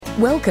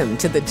Welcome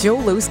to the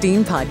Joel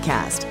Osteen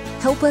Podcast.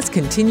 Help us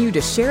continue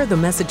to share the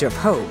message of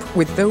hope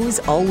with those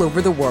all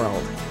over the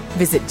world.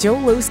 Visit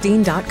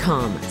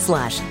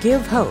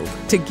joelosteen.com/give hope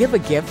to give a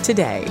gift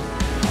today.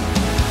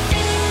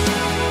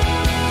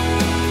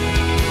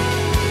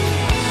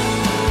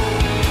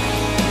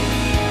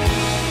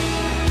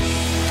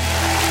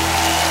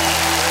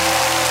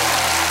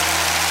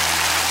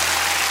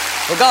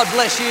 Well, God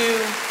bless you.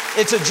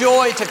 It's a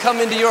joy to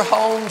come into your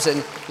homes,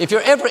 and if you're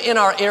ever in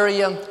our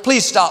area,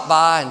 please stop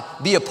by and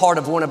be a part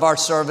of one of our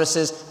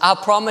services. I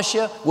promise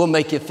you, we'll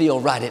make you feel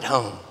right at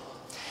home.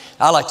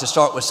 I like to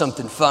start with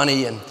something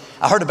funny, and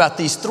I heard about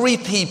these three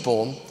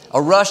people,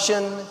 a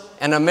Russian,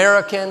 an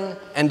American,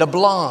 and a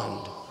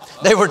blonde.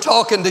 They were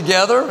talking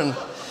together, and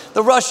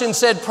the Russian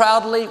said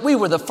proudly, "We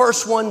were the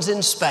first ones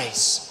in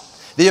space."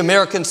 The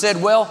American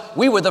said, "Well,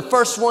 we were the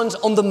first ones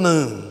on the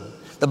moon."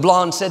 The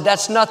blonde said,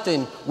 "That's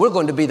nothing. We're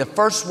going to be the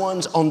first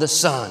ones on the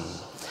sun."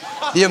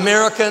 The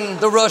American,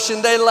 the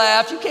Russian, they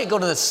laughed. "You can't go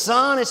to the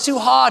sun. It's too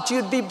hot.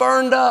 You'd be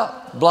burned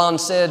up." Blonde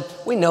said,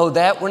 "We know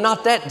that. We're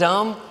not that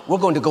dumb. We're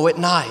going to go at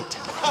night."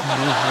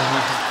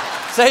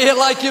 Say it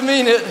like you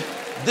mean it.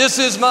 This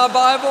is my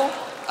Bible.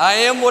 I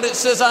am what it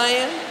says I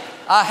am.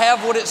 I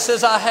have what it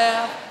says I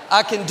have.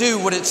 I can do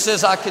what it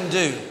says I can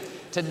do.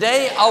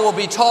 Today I will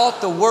be taught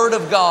the Word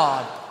of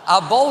God. I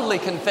boldly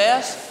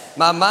confess,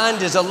 my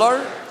mind is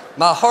alert.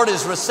 My heart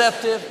is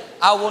receptive.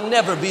 I will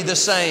never be the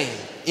same.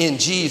 In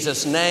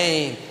Jesus'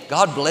 name,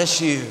 God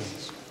bless you.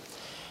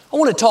 I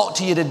want to talk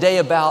to you today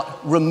about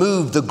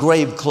remove the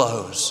grave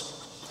clothes.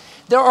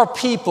 There are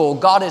people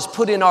God has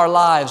put in our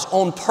lives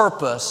on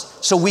purpose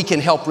so we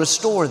can help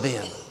restore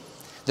them.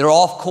 They're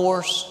off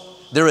course.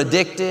 They're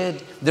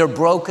addicted. They're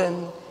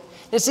broken.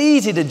 It's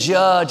easy to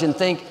judge and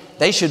think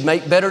they should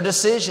make better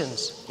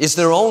decisions. It's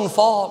their own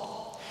fault.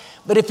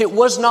 But if it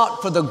was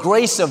not for the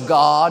grace of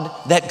God,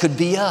 that could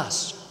be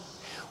us.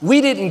 We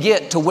didn't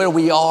get to where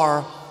we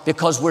are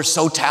because we're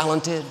so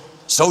talented,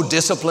 so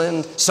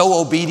disciplined, so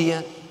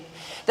obedient.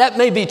 That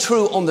may be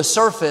true on the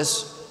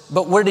surface,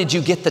 but where did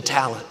you get the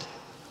talent?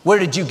 Where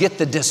did you get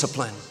the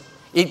discipline?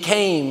 It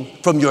came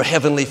from your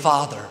Heavenly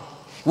Father.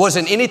 It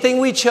wasn't anything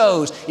we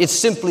chose. It's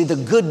simply the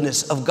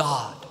goodness of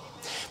God.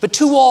 But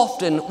too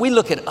often we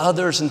look at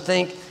others and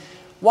think,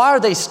 why are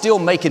they still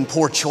making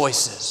poor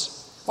choices?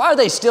 Why are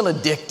they still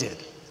addicted?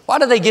 Why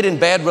do they get in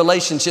bad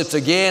relationships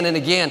again and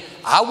again?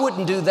 I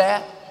wouldn't do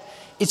that.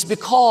 It's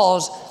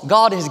because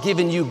God has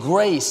given you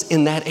grace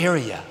in that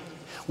area.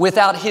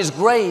 Without His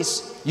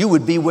grace, you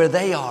would be where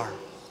they are.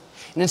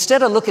 And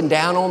instead of looking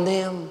down on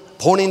them,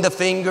 pointing the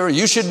finger,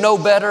 you should know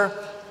better,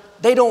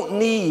 they don't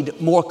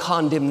need more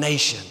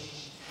condemnation.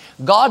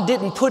 God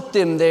didn't put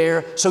them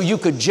there so you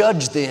could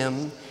judge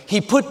them.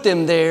 He put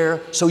them there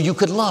so you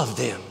could love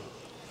them.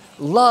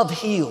 Love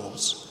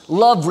heals.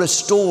 Love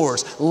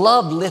restores.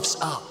 Love lifts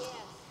up.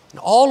 And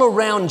all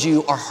around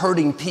you are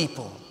hurting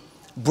people,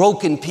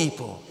 broken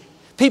people.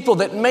 People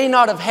that may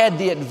not have had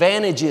the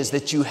advantages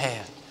that you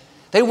had.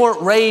 They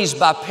weren't raised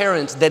by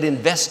parents that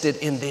invested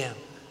in them.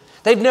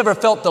 They've never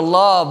felt the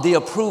love, the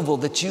approval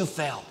that you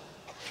felt.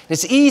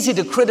 It's easy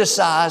to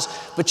criticize,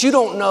 but you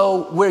don't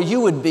know where you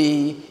would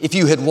be if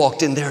you had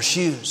walked in their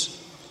shoes.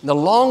 The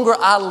longer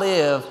I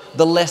live,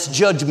 the less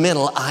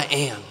judgmental I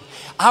am.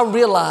 I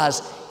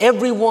realize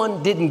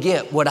everyone didn't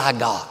get what I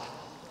got.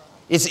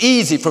 It's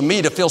easy for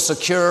me to feel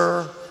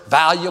secure,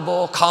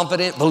 valuable,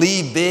 confident,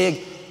 believe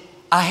big.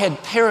 I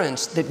had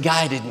parents that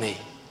guided me,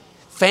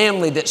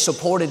 family that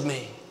supported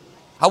me.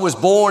 I was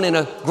born in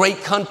a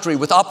great country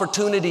with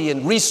opportunity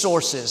and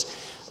resources.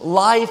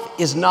 Life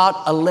is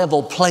not a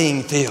level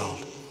playing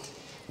field.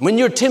 When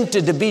you're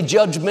tempted to be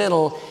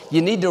judgmental,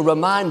 you need to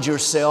remind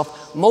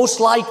yourself, most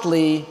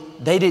likely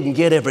they didn't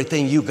get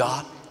everything you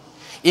got.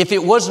 If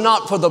it was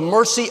not for the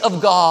mercy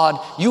of God,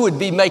 you would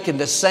be making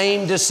the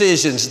same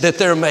decisions that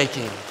they're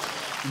making.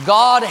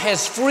 God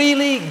has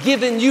freely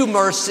given you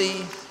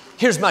mercy.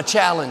 Here's my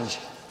challenge.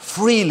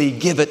 Freely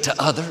give it to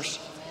others.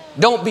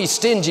 Don't be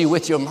stingy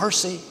with your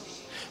mercy.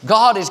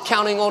 God is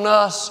counting on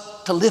us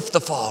to lift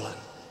the fallen,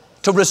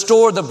 to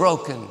restore the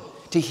broken,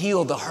 to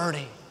heal the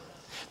hurting.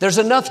 There's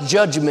enough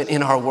judgment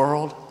in our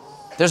world.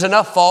 There's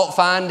enough fault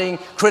finding,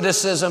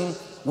 criticism.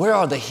 Where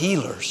are the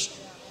healers?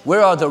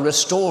 Where are the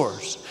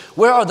restorers?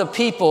 Where are the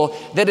people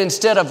that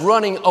instead of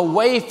running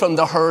away from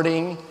the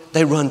hurting,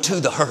 they run to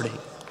the hurting?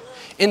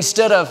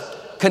 Instead of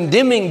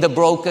condemning the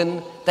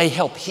broken, they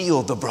help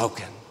heal the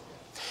broken.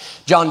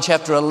 John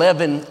chapter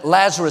 11,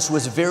 Lazarus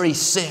was very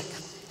sick.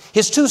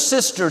 His two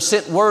sisters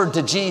sent word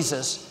to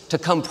Jesus to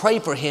come pray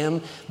for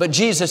him, but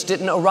Jesus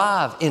didn't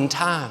arrive in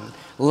time.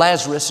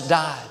 Lazarus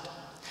died.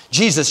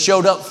 Jesus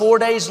showed up 4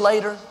 days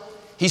later.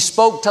 He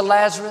spoke to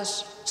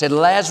Lazarus, said,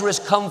 "Lazarus,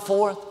 come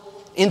forth."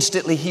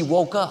 Instantly he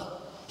woke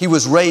up. He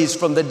was raised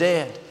from the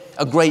dead,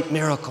 a great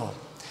miracle.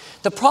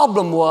 The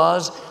problem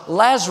was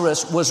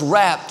Lazarus was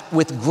wrapped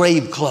with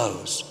grave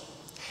clothes.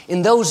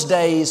 In those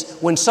days,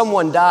 when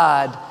someone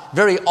died,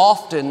 very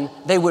often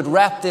they would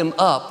wrap them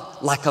up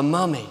like a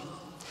mummy.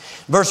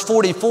 Verse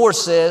 44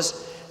 says,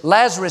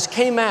 Lazarus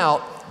came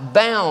out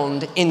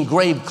bound in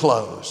grave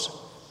clothes.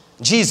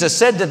 Jesus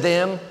said to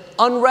them,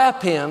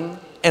 "Unwrap him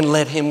and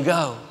let him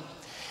go."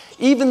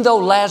 Even though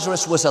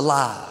Lazarus was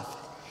alive,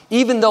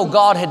 even though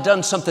God had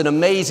done something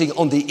amazing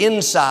on the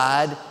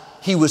inside,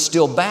 he was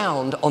still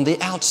bound on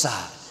the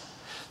outside.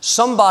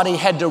 Somebody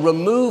had to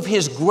remove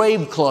his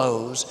grave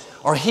clothes,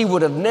 or he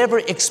would have never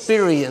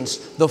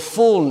experienced the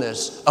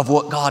fullness of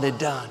what God had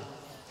done.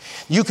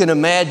 You can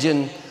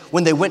imagine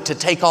when they went to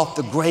take off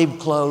the grave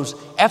clothes,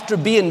 after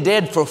being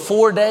dead for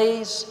 4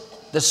 days,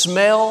 the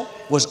smell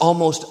was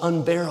almost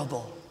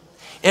unbearable.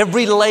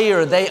 Every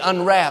layer they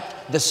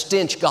unwrapped, the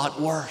stench got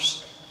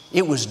worse.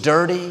 It was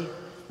dirty,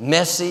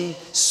 messy,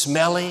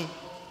 smelly.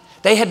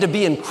 They had to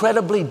be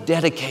incredibly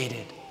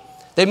dedicated.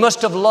 They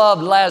must have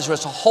loved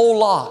Lazarus a whole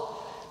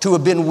lot to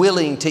have been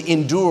willing to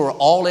endure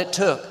all it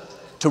took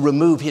to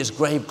remove his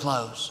grave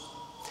clothes.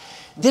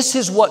 This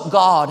is what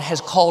God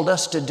has called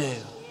us to do.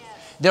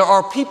 There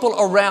are people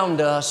around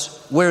us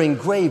wearing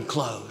grave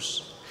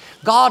clothes.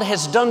 God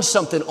has done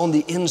something on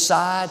the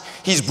inside.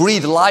 He's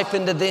breathed life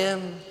into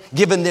them,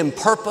 given them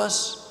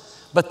purpose,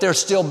 but they're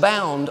still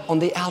bound on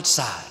the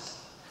outside.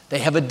 They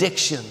have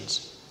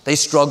addictions. They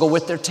struggle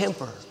with their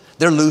temper.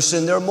 They're loose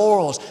in their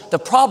morals. The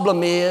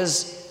problem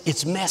is,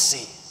 it's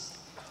messy.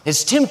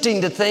 It's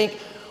tempting to think,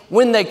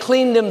 when they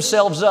clean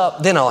themselves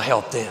up, then I'll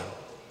help them.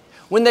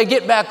 When they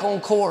get back on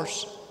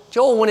course,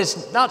 Joel, when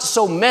it's not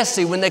so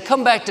messy, when they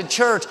come back to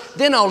church,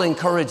 then I'll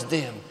encourage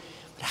them.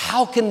 But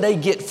how can they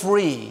get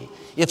free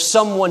if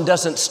someone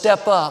doesn't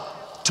step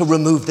up to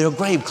remove their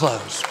grave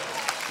clothes?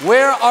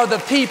 Where are the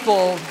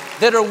people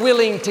that are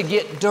willing to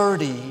get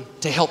dirty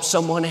to help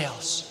someone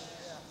else?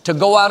 To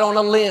go out on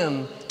a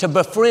limb, to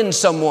befriend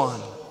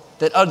someone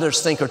that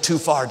others think are too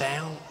far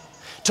down?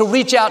 To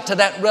reach out to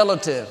that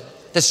relative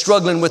that's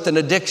struggling with an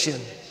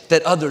addiction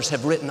that others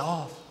have written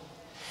off?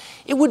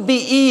 It would be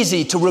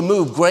easy to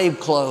remove grave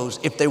clothes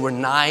if they were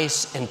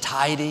nice and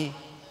tidy,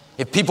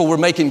 if people were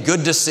making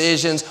good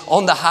decisions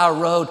on the high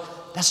road.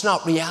 That's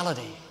not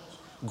reality.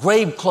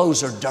 Grave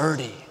clothes are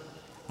dirty.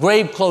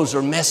 Grave clothes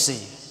are messy.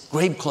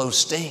 Grave clothes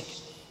stink.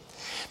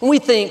 And we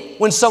think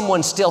when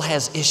someone still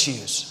has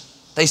issues,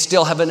 they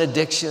still have an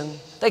addiction,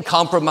 they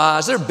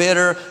compromise, they're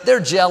bitter, they're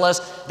jealous,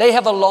 they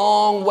have a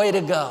long way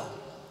to go.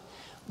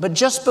 But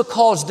just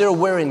because they're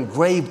wearing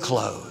grave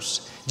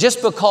clothes,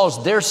 just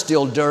because they're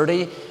still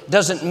dirty,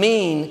 doesn't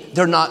mean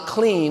they're not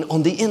clean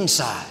on the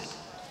inside.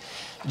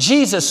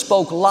 Jesus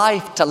spoke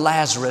life to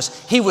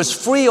Lazarus. He was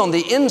free on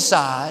the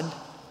inside,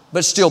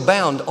 but still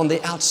bound on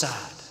the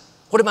outside.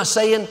 What am I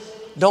saying?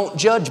 Don't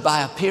judge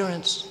by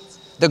appearance.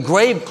 The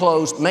grave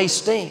clothes may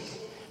stink.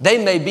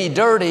 They may be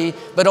dirty,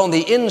 but on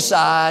the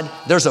inside,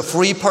 there's a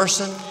free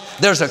person,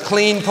 there's a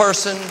clean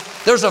person,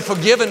 there's a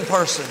forgiven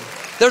person,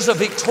 there's a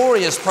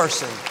victorious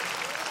person.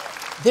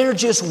 They're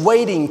just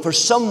waiting for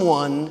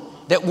someone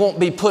that won't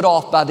be put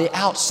off by the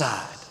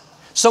outside,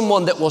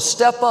 someone that will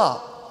step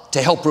up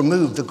to help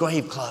remove the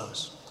grave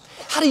clothes.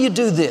 How do you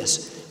do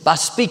this? By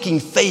speaking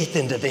faith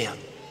into them.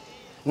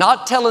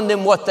 Not telling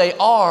them what they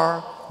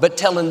are, but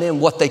telling them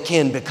what they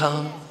can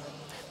become.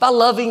 By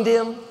loving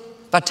them,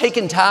 by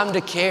taking time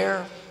to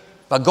care,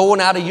 by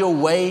going out of your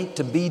way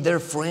to be their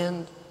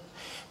friend.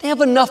 They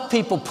have enough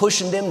people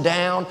pushing them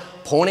down,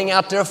 pointing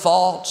out their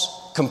faults,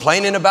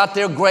 complaining about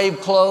their grave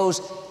clothes.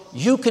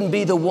 You can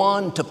be the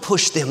one to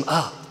push them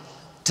up,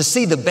 to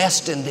see the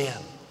best in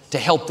them, to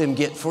help them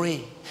get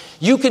free.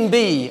 You can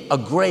be a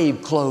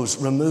grave clothes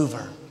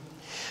remover.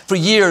 For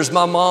years,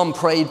 my mom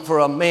prayed for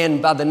a man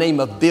by the name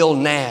of Bill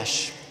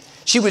Nash.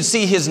 She would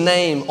see his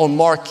name on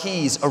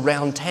marquees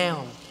around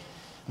town.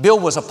 Bill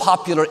was a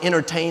popular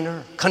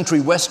entertainer,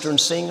 country western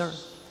singer.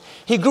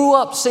 He grew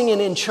up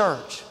singing in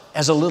church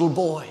as a little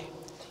boy.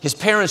 His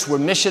parents were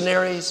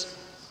missionaries.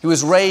 He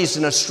was raised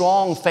in a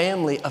strong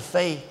family of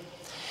faith.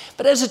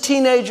 But as a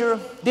teenager,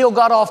 Bill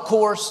got off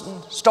course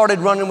and started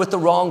running with the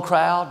wrong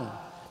crowd and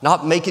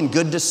not making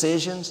good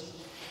decisions.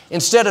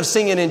 Instead of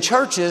singing in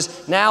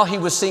churches, now he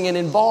was singing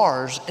in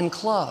bars and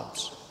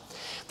clubs.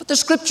 But the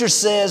scripture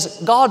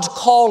says God's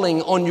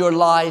calling on your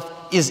life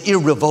is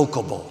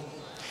irrevocable.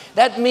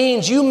 That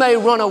means you may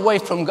run away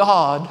from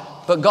God,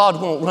 but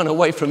God won't run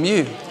away from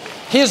you.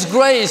 His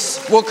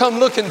grace will come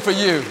looking for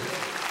you.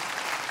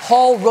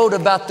 Paul wrote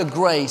about the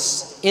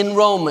grace in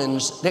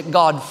Romans that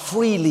God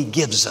freely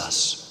gives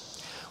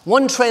us.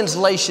 One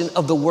translation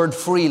of the word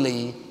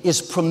freely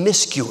is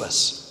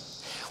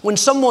promiscuous. When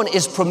someone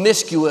is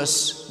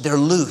promiscuous, they're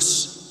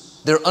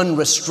loose, they're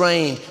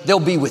unrestrained, they'll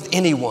be with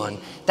anyone.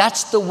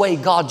 That's the way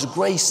God's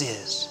grace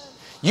is.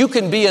 You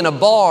can be in a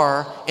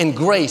bar and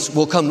grace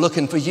will come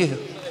looking for you.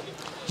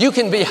 You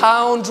can be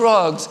high on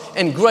drugs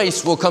and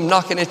grace will come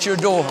knocking at your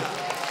door.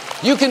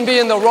 You can be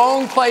in the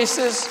wrong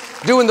places,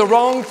 doing the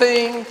wrong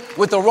thing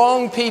with the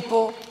wrong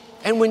people,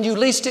 and when you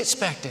least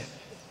expect it,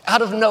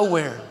 out of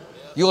nowhere,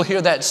 you'll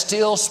hear that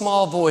still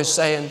small voice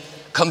saying,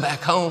 "Come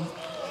back home.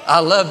 I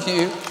love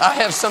you. I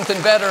have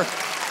something better."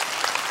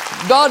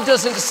 God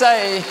doesn't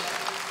say,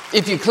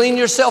 if you clean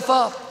yourself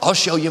up, I'll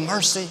show you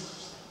mercy.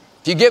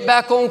 If you get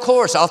back on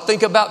course, I'll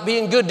think about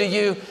being good to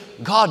you.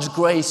 God's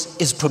grace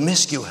is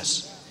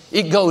promiscuous.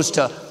 It goes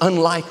to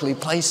unlikely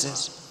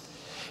places.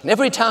 And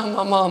every time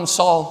my mom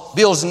saw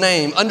Bill's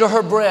name under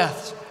her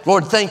breath,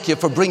 Lord, thank you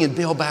for bringing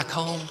Bill back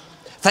home.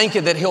 Thank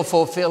you that he'll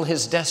fulfill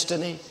his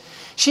destiny.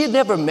 She had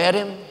never met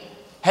him,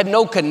 had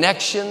no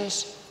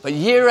connections, but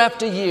year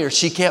after year,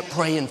 she kept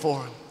praying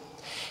for him.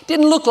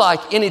 Didn't look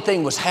like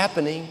anything was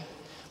happening,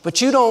 but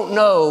you don't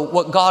know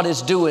what God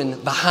is doing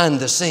behind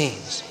the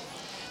scenes.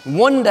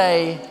 One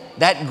day,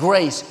 that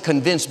grace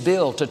convinced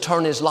Bill to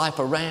turn his life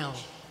around.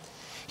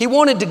 He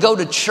wanted to go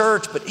to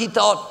church, but he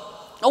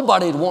thought,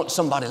 nobody would want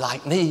somebody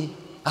like me.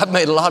 I've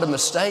made a lot of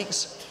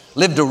mistakes,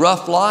 lived a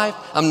rough life.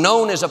 I'm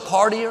known as a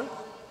partier.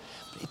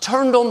 He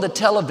turned on the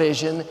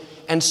television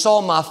and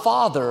saw my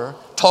father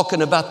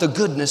talking about the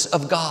goodness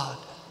of God.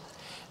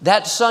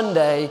 That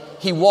Sunday,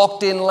 he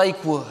walked in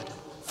Lakewood,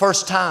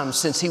 first time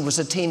since he was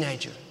a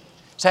teenager.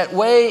 Sat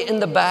way in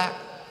the back.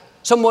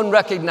 Someone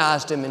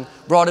recognized him and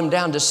brought him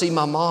down to see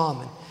my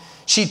mom. And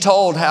she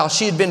told how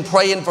she had been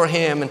praying for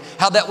him and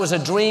how that was a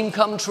dream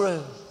come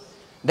true.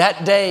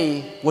 That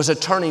day was a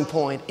turning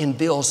point in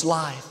Bill's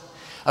life.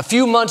 A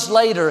few months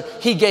later,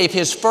 he gave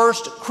his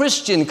first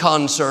Christian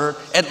concert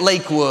at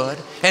Lakewood,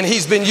 and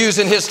he's been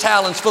using his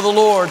talents for the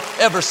Lord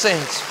ever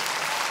since.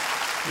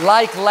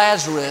 Like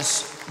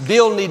Lazarus,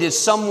 Bill needed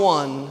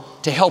someone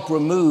to help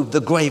remove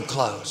the grave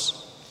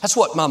clothes. That's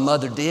what my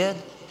mother did.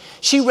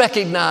 She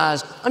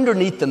recognized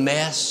underneath the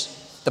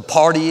mess, the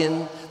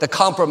partying, the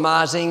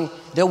compromising,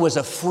 there was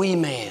a free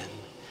man,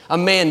 a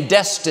man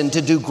destined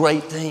to do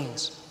great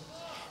things.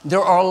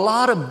 There are a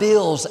lot of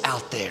Bills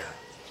out there.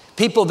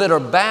 People that are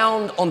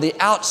bound on the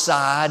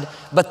outside,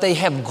 but they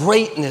have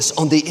greatness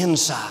on the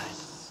inside.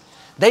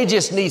 They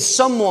just need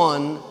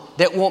someone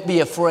that won't be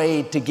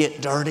afraid to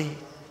get dirty.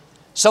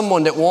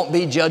 Someone that won't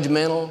be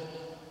judgmental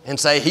and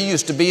say, he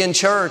used to be in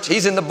church,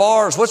 he's in the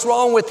bars, what's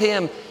wrong with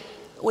him?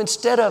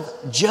 Instead of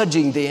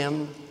judging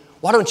them,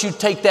 why don't you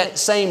take that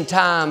same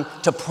time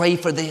to pray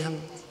for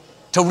them,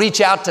 to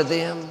reach out to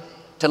them,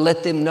 to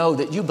let them know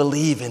that you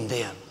believe in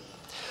them?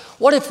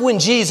 What if when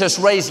Jesus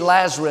raised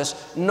Lazarus,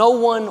 no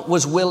one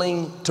was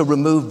willing to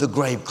remove the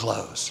grave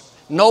clothes?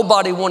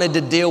 Nobody wanted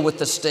to deal with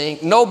the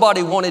stink.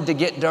 Nobody wanted to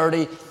get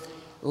dirty.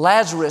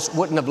 Lazarus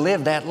wouldn't have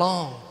lived that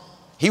long.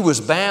 He was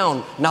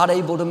bound, not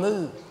able to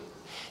move.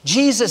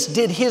 Jesus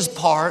did his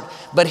part,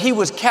 but he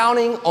was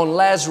counting on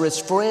Lazarus'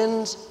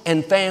 friends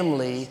and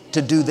family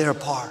to do their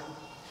part.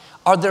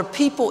 Are there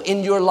people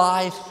in your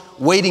life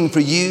waiting for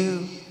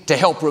you to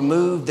help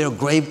remove their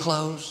grave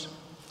clothes?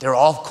 They're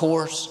off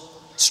course,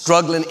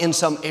 struggling in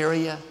some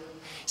area.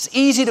 It's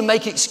easy to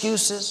make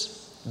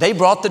excuses. They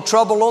brought the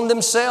trouble on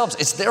themselves.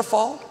 It's their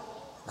fault.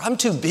 I'm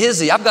too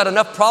busy. I've got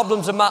enough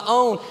problems of my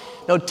own.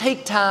 No,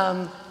 take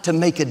time to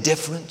make a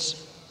difference.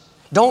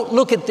 Don't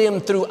look at them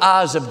through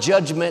eyes of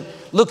judgment.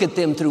 Look at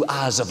them through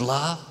eyes of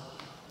love.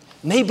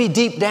 Maybe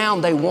deep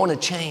down they want to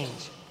change.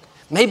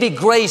 Maybe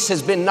grace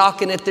has been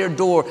knocking at their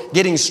door,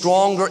 getting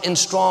stronger and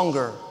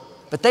stronger,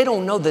 but they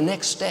don't know the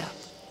next step.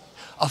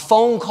 A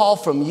phone call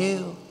from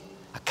you,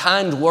 a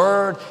kind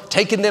word,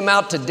 taking them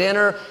out to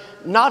dinner,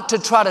 not to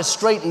try to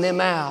straighten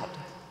them out,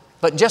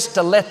 but just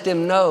to let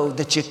them know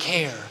that you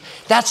care.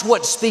 That's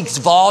what speaks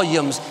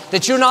volumes,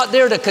 that you're not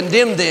there to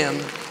condemn them,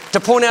 to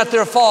point out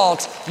their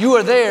faults. You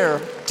are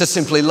there to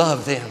simply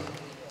love them.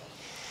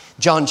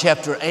 John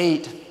chapter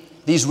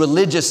 8, these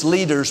religious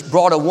leaders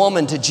brought a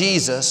woman to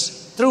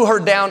Jesus, threw her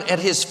down at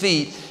his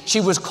feet. She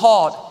was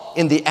caught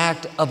in the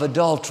act of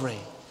adultery.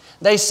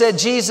 They said,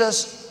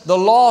 Jesus, the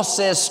law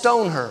says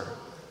stone her.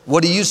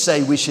 What do you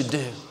say we should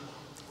do?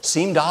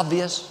 Seemed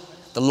obvious.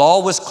 The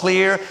law was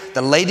clear.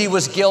 The lady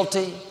was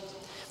guilty.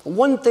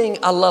 One thing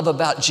I love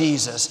about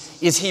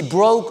Jesus is he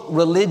broke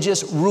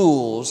religious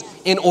rules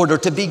in order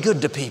to be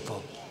good to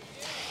people.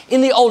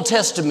 In the Old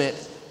Testament,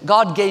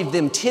 God gave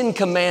them 10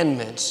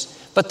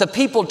 commandments, but the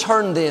people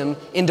turned them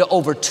into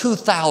over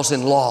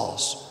 2,000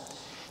 laws.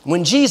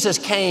 When Jesus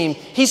came,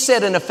 he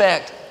said in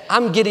effect,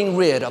 I'm getting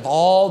rid of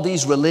all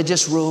these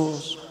religious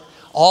rules,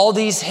 all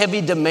these heavy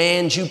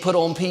demands you put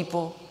on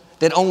people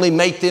that only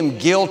make them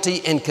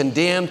guilty and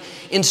condemned.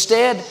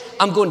 Instead,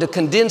 I'm going to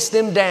condense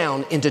them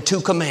down into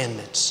 2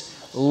 commandments.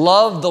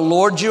 Love the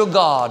Lord your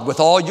God with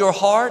all your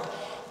heart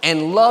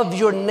and love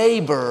your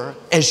neighbor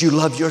as you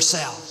love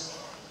yourself.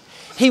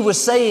 He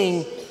was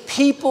saying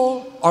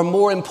people are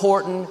more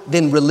important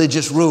than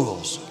religious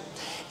rules.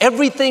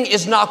 Everything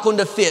is not going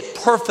to fit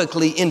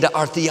perfectly into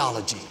our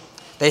theology.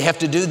 They have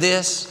to do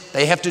this,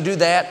 they have to do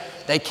that,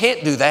 they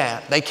can't do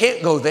that, they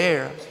can't go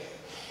there.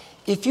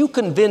 If you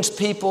convince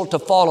people to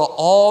follow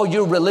all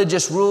your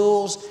religious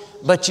rules,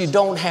 but you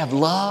don't have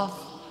love,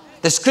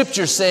 the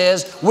scripture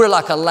says we're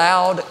like a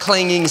loud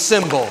clanging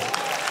cymbal.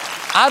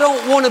 I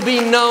don't want to be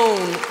known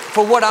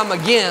for what I'm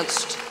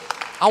against.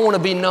 I want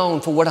to be known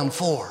for what I'm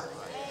for.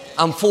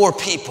 I'm for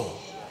people.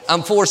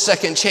 I'm for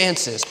second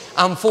chances.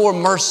 I'm for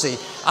mercy.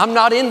 I'm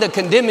not in the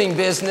condemning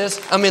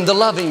business. I'm in the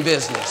loving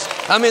business.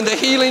 I'm in the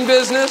healing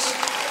business.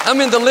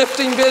 I'm in the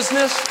lifting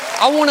business.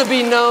 I want to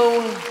be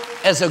known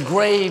as a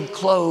grave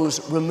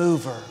clothes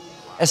remover,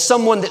 as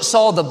someone that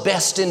saw the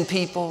best in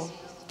people,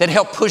 that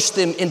helped push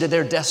them into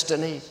their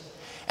destiny,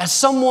 as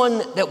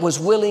someone that was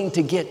willing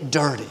to get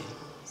dirty,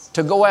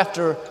 to go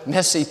after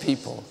messy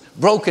people,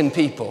 broken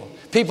people,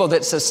 people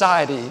that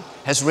society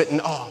has written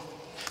off.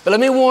 But let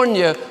me warn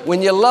you,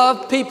 when you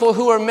love people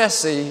who are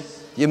messy,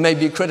 you may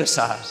be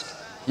criticized.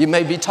 You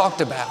may be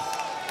talked about.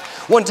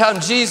 One time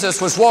Jesus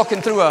was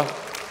walking through a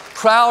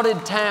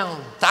crowded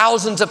town,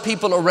 thousands of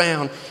people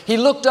around. He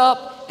looked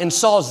up and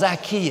saw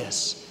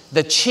Zacchaeus,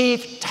 the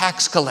chief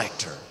tax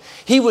collector.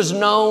 He was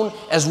known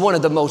as one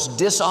of the most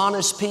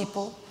dishonest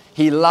people.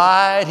 He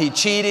lied, he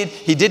cheated,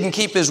 he didn't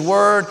keep his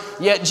word.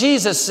 Yet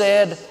Jesus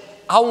said,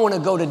 I want to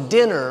go to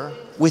dinner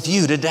with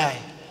you today.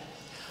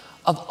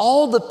 Of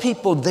all the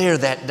people there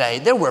that day,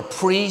 there were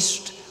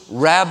priests,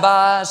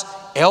 rabbis,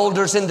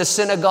 elders in the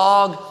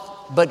synagogue,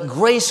 but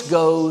grace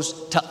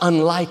goes to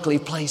unlikely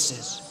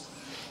places.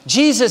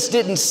 Jesus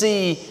didn't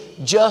see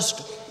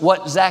just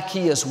what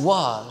Zacchaeus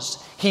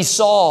was. He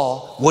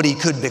saw what he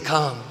could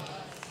become.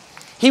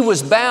 He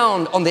was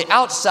bound on the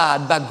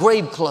outside by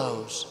grave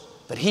clothes,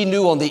 but he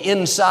knew on the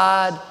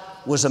inside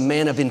was a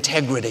man of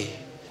integrity,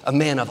 a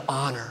man of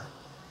honor.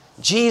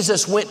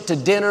 Jesus went to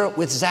dinner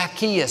with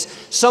Zacchaeus,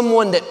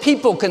 someone that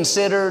people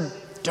considered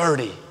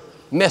dirty,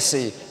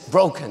 messy,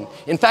 broken.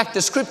 In fact,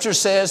 the scripture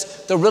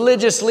says the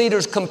religious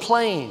leaders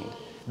complained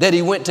that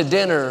he went to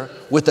dinner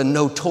with a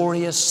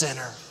notorious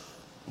sinner.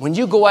 When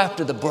you go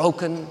after the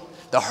broken,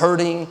 the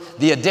hurting,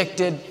 the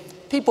addicted,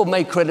 people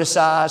may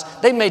criticize,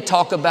 they may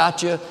talk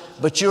about you,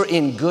 but you're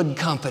in good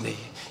company.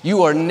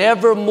 You are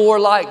never more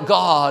like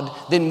God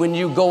than when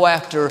you go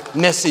after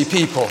messy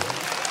people.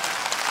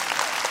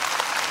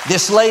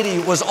 This lady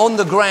was on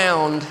the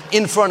ground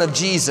in front of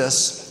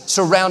Jesus,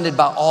 surrounded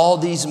by all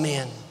these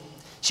men.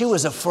 She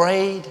was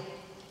afraid,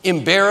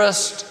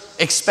 embarrassed,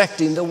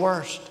 expecting the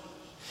worst.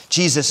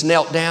 Jesus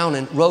knelt down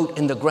and wrote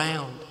in the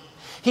ground.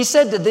 He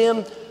said to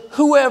them,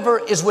 whoever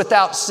is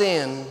without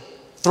sin,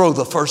 throw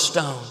the first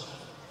stone.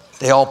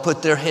 They all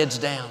put their heads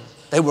down.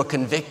 They were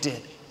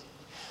convicted.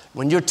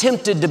 When you're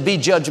tempted to be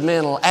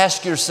judgmental,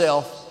 ask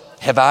yourself,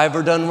 have I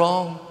ever done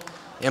wrong?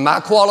 Am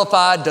I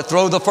qualified to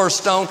throw the first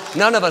stone?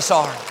 None of us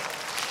are.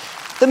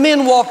 The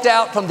men walked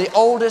out from the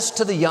oldest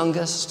to the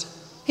youngest.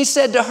 He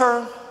said to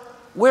her,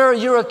 where are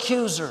your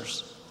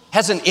accusers?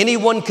 Hasn't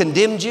anyone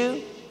condemned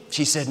you?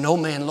 She said, no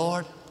man,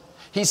 Lord.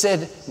 He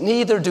said,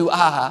 neither do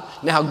I.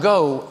 Now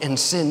go and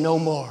sin no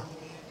more.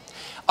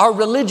 Our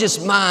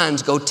religious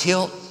minds go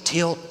tilt,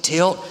 tilt,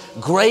 tilt.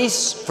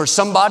 Grace for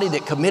somebody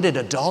that committed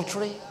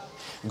adultery.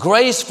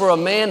 Grace for a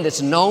man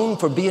that's known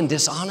for being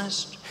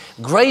dishonest.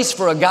 Grace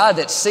for a guy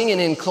that's singing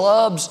in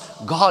clubs.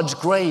 God's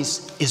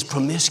grace is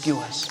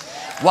promiscuous.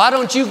 Why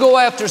don't you go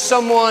after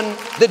someone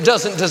that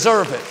doesn't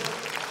deserve it?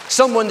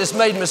 Someone that's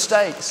made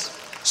mistakes,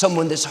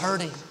 someone that's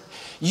hurting.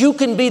 You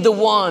can be the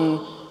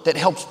one that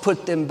helps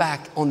put them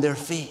back on their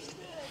feet.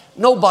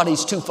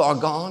 Nobody's too far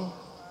gone.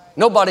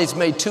 Nobody's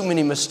made too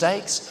many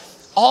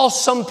mistakes. All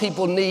some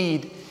people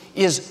need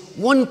is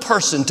one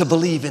person to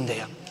believe in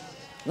them.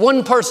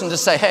 One person to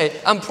say, hey,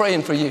 I'm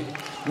praying for you.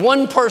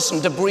 One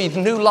person to breathe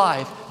new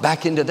life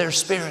back into their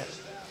spirit.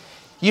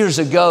 Years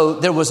ago,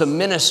 there was a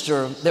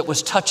minister that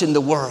was touching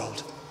the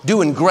world,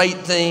 doing great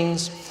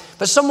things,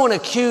 but someone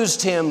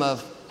accused him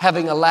of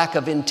having a lack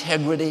of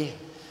integrity.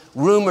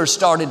 Rumors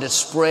started to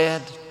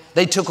spread.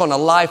 They took on a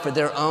life of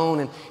their own,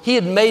 and he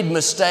had made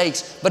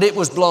mistakes, but it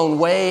was blown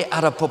way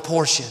out of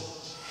proportion.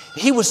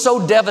 He was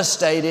so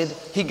devastated,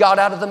 he got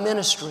out of the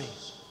ministry.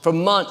 For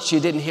months, you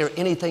didn't hear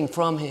anything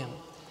from him.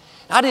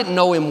 I didn't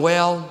know him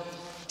well.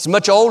 He's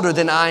much older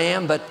than I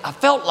am, but I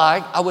felt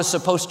like I was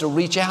supposed to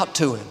reach out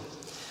to him.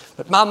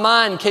 But my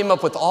mind came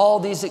up with all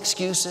these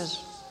excuses.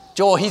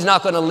 Joel, he's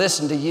not going to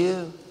listen to you.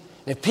 And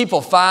if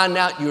people find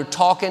out you're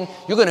talking,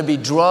 you're going to be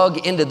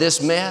drugged into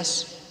this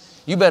mess.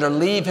 You better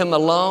leave him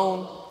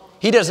alone.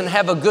 He doesn't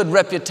have a good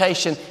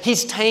reputation.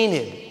 He's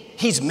tainted.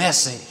 He's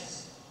messy.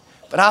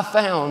 But I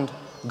found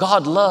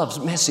God loves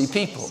messy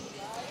people.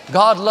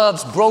 God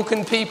loves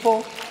broken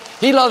people.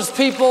 He loves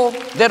people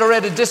that are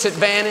at a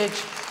disadvantage.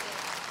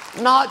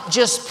 Not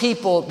just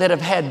people that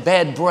have had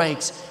bad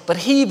breaks, but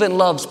he even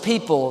loves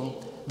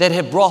people that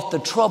have brought the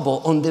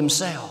trouble on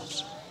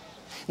themselves.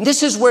 And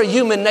this is where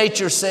human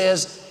nature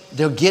says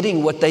they're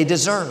getting what they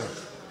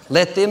deserve.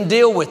 Let them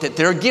deal with it.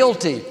 They're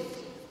guilty.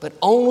 But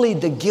only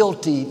the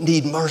guilty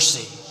need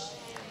mercy.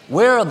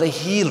 Where are the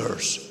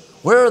healers?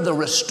 Where are the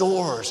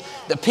restorers?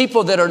 The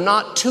people that are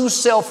not too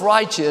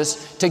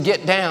self-righteous to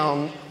get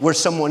down where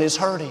someone is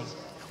hurting,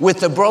 with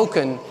the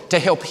broken to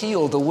help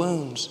heal the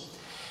wounds.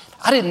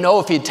 I didn't know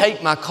if he'd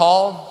take my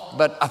call,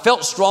 but I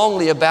felt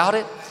strongly about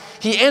it.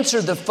 He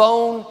answered the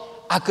phone.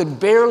 I could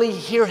barely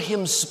hear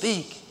him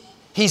speak.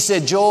 He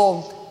said,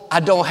 Joel,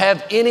 I don't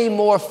have any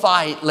more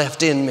fight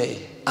left in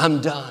me.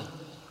 I'm done.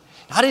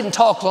 I didn't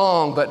talk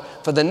long, but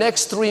for the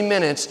next 3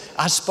 minutes,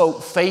 I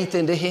spoke faith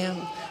into him.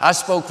 I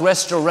spoke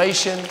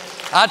restoration.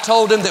 I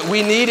told him that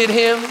we needed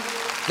him,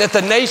 that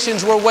the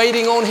nations were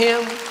waiting on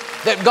him,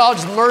 that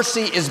God's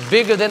mercy is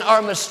bigger than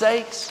our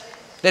mistakes,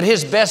 that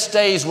his best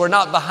days were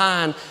not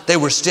behind, they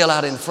were still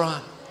out in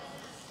front.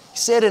 He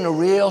said in a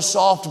real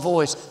soft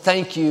voice,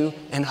 "Thank you,"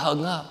 and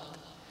hung up.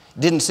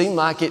 Didn't seem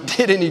like it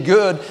did any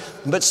good,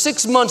 but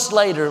 6 months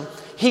later,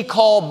 he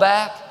called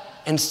back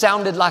and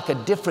sounded like a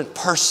different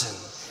person.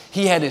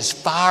 He had his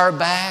fire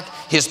back,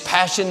 his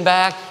passion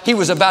back. He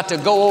was about to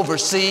go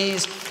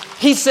overseas.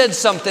 He said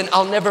something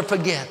I'll never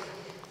forget.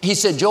 He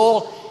said,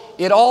 "Joel,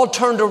 it all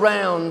turned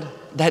around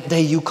that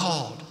day you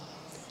called.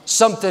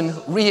 Something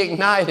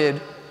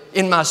reignited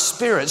in my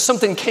spirit.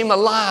 Something came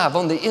alive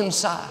on the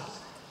inside."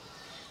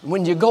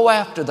 When you go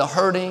after the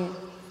hurting,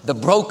 the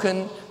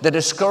broken, the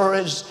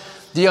discouraged,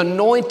 the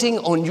anointing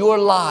on your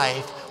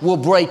life will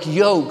break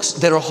yokes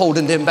that are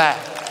holding them back.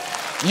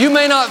 You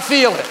may not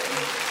feel it.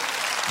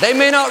 They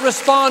may not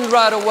respond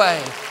right away.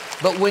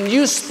 But when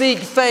you speak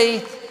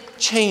faith,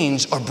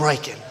 chains are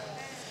breaking.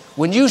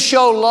 When you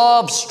show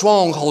love,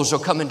 strongholds are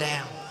coming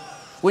down.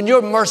 When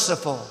you're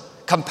merciful,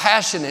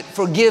 compassionate,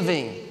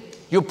 forgiving,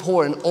 you're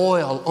pouring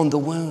oil on the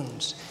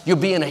wounds. You're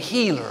being a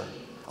healer,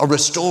 a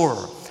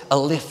restorer, a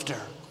lifter.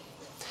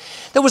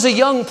 There was a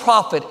young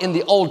prophet in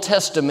the Old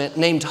Testament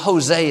named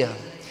Hosea.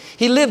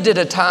 He lived at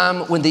a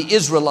time when the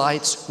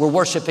Israelites were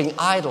worshiping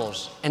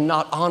idols and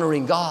not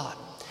honoring God.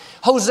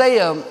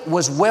 Hosea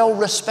was well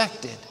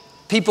respected.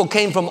 People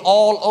came from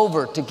all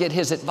over to get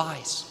his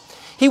advice.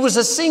 He was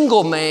a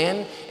single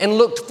man and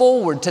looked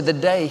forward to the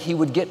day he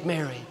would get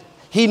married.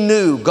 He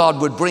knew God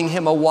would bring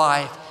him a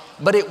wife,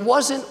 but it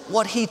wasn't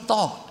what he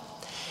thought.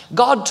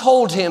 God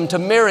told him to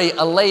marry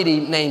a lady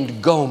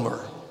named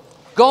Gomer.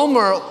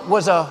 Gomer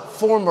was a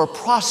former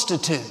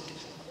prostitute.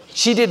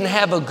 She didn't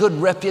have a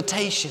good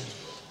reputation.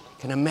 You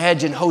can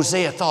imagine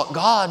Hosea thought,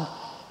 "God,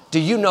 do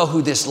you know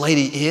who this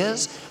lady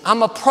is?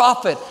 I'm a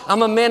prophet.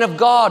 I'm a man of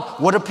God.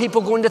 What are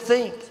people going to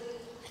think?"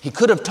 He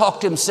could have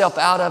talked himself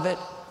out of it,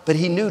 but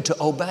he knew to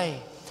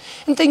obey.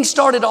 And things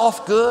started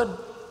off good.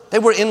 They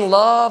were in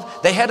love.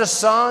 They had a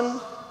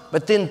son,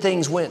 but then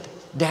things went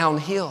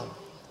downhill.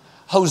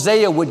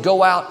 Hosea would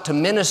go out to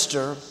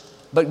minister,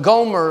 but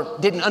Gomer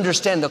didn't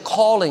understand the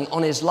calling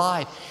on his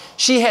life.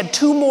 She had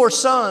 2 more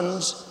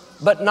sons,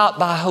 but not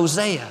by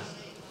Hosea.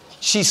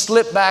 She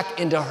slipped back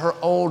into her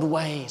old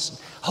ways.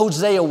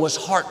 Hosea was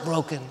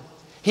heartbroken.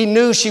 He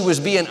knew she was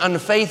being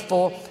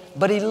unfaithful,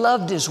 but he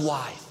loved his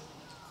wife.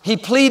 He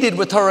pleaded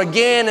with her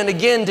again and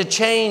again to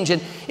change,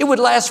 and it would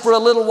last for a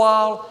little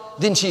while,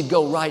 then she'd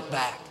go right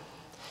back.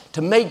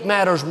 To make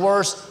matters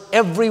worse,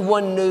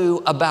 everyone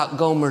knew about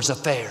Gomer's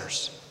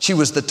affairs. She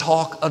was the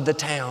talk of the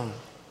town.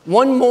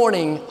 One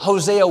morning,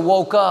 Hosea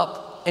woke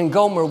up and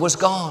Gomer was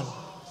gone.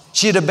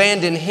 She had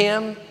abandoned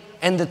him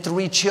and the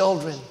 3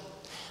 children.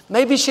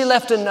 Maybe she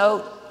left a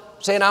note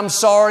saying, "I'm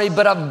sorry,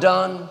 but I've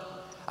done.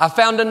 I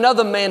found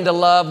another man to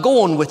love.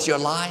 Go on with your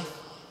life."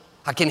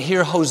 I can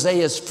hear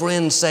Hosea's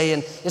friends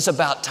saying, "It's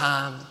about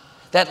time.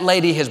 That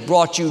lady has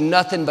brought you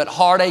nothing but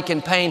heartache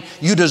and pain.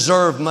 You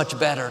deserve much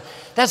better."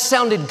 That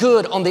sounded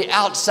good on the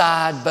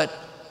outside, but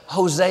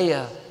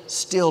Hosea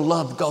still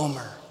loved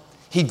Gomer.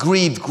 He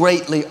grieved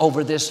greatly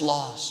over this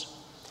loss.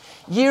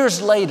 Years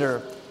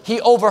later,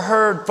 he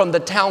overheard from the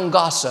town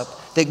gossip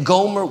that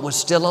Gomer was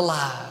still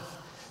alive.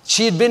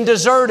 She had been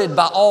deserted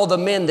by all the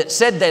men that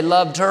said they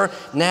loved her.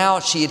 Now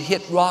she had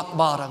hit rock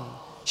bottom.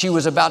 She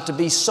was about to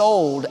be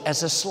sold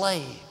as a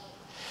slave.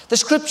 The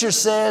scripture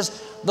says,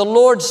 the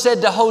Lord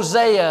said to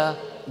Hosea,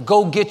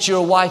 "Go get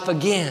your wife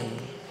again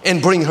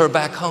and bring her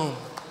back home."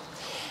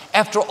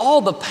 After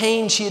all the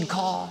pain she had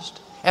caused,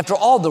 after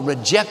all the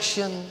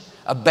rejection,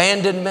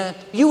 abandonment,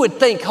 you would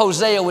think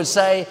Hosea would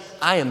say,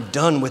 "I am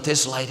done with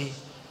this lady.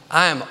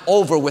 I am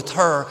over with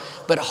her."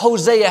 But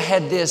Hosea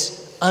had this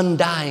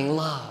undying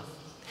love.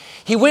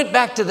 He went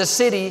back to the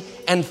city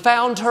and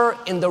found her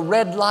in the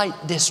red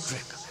light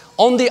district,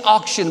 on the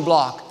auction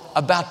block,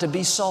 about to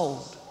be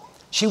sold.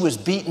 She was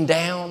beaten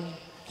down,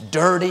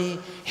 dirty,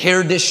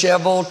 hair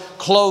disheveled,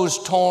 clothes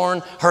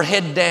torn, her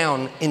head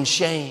down in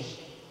shame.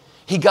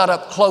 He got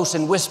up close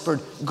and whispered,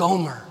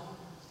 "Gomer."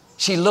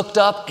 She looked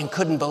up and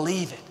couldn't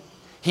believe it.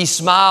 He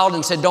smiled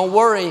and said, "Don't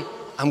worry,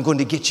 I'm going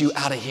to get you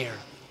out of here."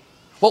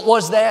 What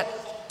was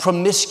that?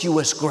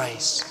 Promiscuous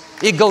grace.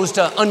 It goes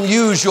to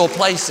unusual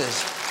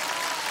places.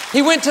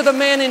 He went to the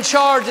man in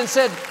charge and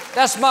said,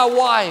 "That's my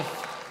wife.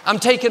 I'm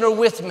taking her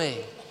with me."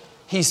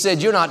 He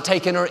said, "You're not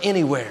taking her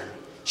anywhere.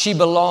 She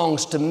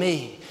belongs to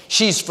me.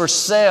 She's for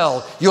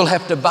sale. You'll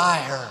have to buy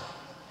her."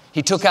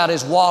 He took out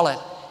his wallet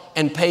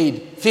and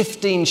paid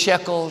 15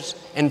 shekels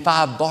and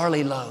 5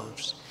 barley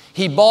loaves.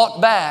 He bought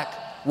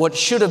back what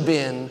should have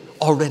been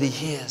already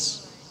his.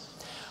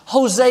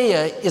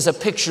 Hosea is a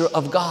picture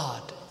of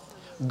God.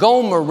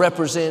 Gomer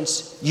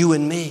represents you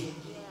and me.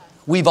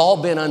 We've all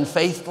been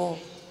unfaithful.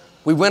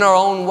 We went our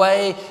own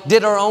way,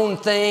 did our own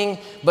thing,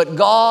 but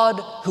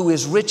God, who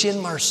is rich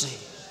in mercy,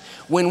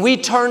 when we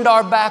turned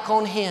our back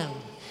on Him,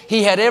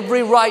 He had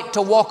every right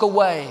to walk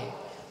away,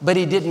 but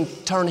He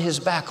didn't turn His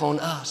back on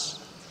us.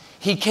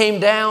 He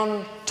came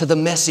down to the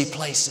messy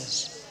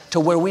places, to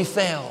where we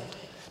failed,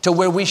 to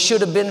where we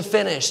should have been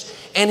finished,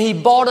 and He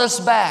bought us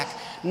back,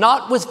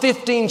 not with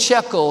 15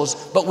 shekels,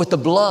 but with the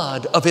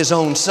blood of His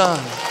own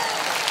Son.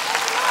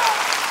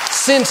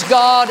 Since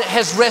God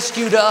has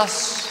rescued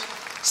us,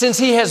 since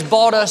He has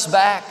bought us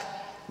back,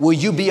 will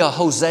you be a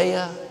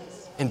Hosea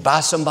and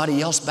buy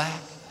somebody else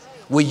back?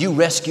 Will you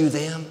rescue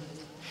them?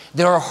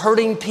 There are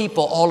hurting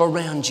people all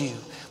around you,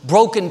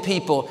 broken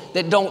people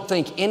that don't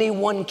think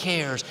anyone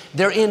cares.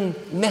 They're in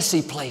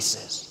messy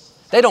places.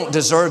 They don't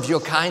deserve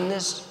your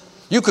kindness.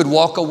 You could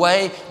walk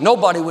away,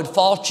 nobody would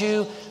fault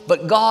you,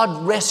 but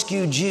God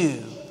rescued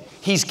you.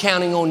 He's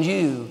counting on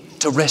you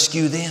to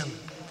rescue them.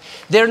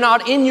 They're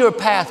not in your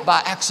path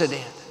by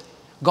accident.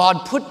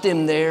 God put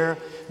them there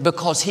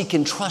because He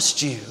can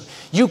trust you.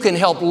 You can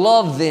help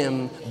love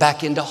them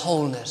back into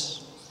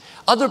wholeness.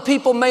 Other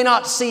people may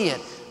not see it,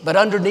 but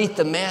underneath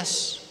the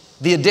mess,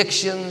 the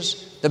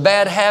addictions, the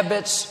bad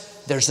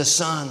habits, there's a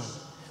son,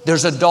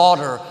 there's a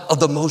daughter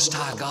of the Most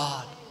High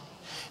God.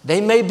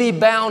 They may be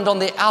bound on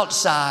the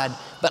outside,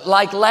 but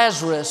like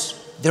Lazarus,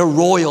 they're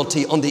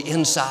royalty on the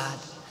inside.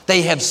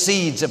 They have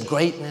seeds of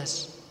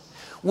greatness.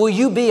 Will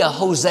you be a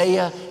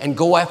Hosea and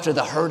go after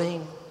the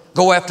hurting?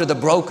 Go after the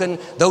broken,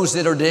 those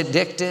that are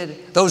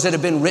addicted, those that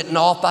have been written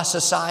off by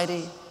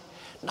society?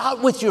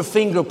 Not with your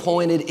finger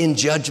pointed in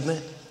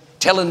judgment,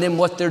 telling them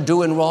what they're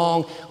doing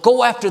wrong.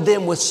 Go after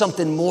them with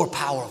something more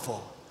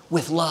powerful,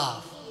 with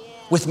love,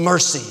 with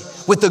mercy,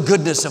 with the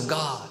goodness of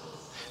God.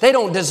 They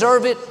don't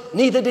deserve it,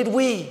 neither did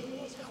we.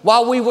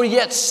 While we were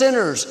yet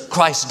sinners,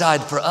 Christ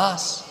died for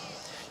us.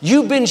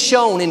 You've been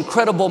shown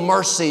incredible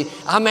mercy.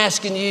 I'm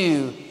asking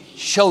you,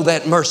 show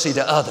that mercy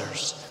to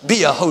others.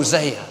 Be a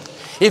Hosea.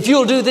 If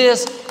you'll do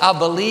this, I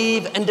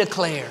believe and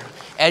declare,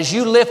 as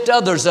you lift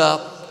others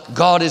up,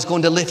 God is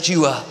going to lift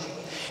you up.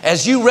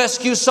 As you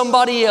rescue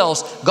somebody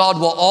else, God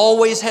will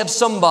always have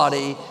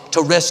somebody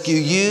to rescue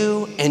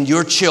you and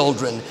your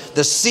children.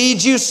 The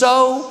seeds you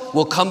sow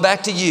will come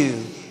back to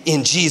you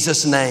in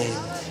Jesus' name.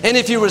 And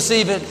if you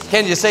receive it,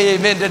 can you say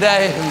amen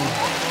today?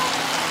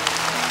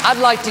 I'd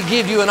like to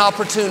give you an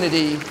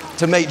opportunity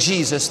to make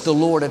Jesus the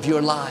Lord of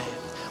your life.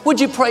 Would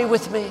you pray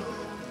with me?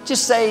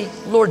 Just say,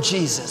 Lord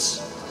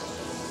Jesus,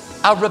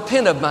 I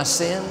repent of my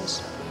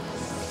sins.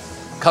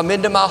 Come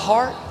into my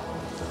heart.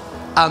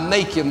 I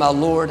make you my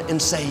Lord and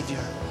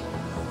Savior.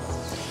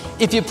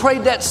 If you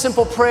prayed that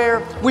simple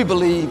prayer, we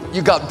believe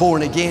you got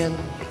born again.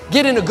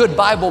 Get in a good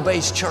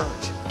Bible-based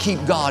church.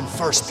 Keep God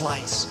first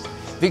place.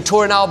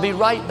 Victoria and I'll be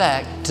right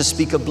back to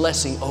speak a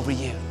blessing over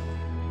you.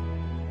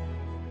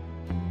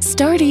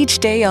 Start each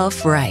day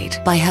off right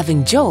by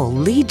having Joel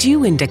lead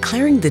you in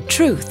declaring the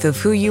truth of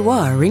who you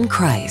are in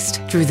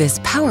Christ through this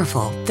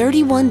powerful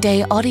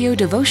 31-day audio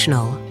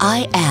devotional,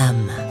 I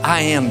Am.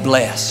 I am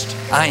blessed.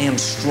 I am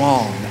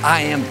strong.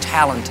 I am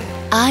talented.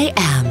 I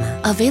Am,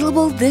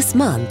 available this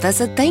month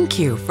as a thank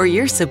you for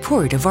your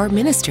support of our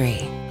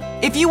ministry.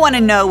 If you want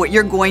to know what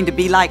you're going to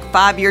be like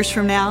 5 years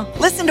from now,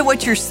 listen to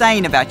what you're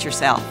saying about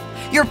yourself.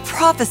 You're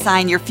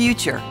prophesying your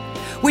future.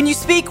 When you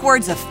speak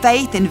words of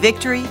faith and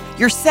victory,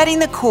 you're setting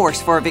the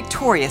course for a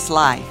victorious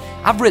life.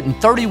 I've written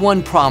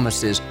 31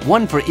 promises,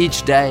 one for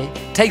each day.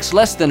 Takes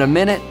less than a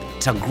minute.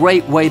 It's a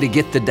great way to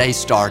get the day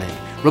started.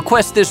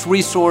 Request this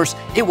resource.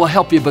 It will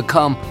help you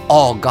become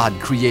all God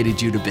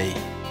created you to be.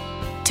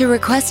 To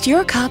request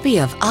your copy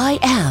of I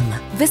Am,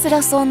 visit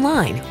us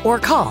online or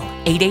call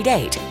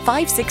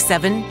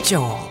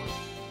 888-567-JOEL.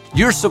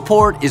 Your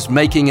support is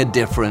making a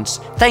difference.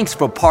 Thanks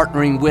for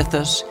partnering with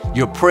us.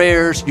 Your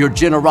prayers, your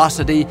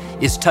generosity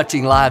is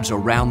touching lives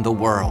around the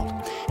world.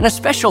 And a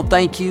special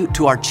thank you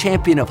to our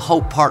Champion of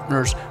Hope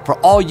partners for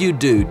all you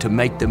do to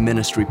make the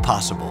ministry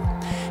possible.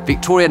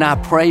 Victoria and I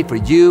pray for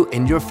you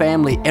and your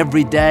family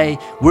every day.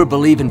 We're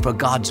believing for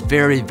God's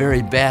very,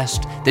 very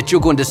best, that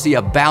you're going to see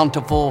a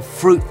bountiful,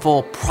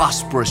 fruitful,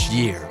 prosperous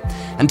year.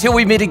 Until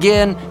we meet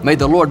again, may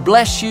the Lord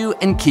bless you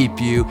and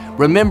keep you.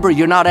 Remember,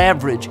 you're not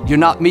average, you're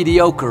not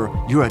mediocre,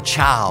 you're a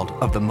child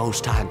of the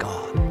Most High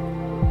God.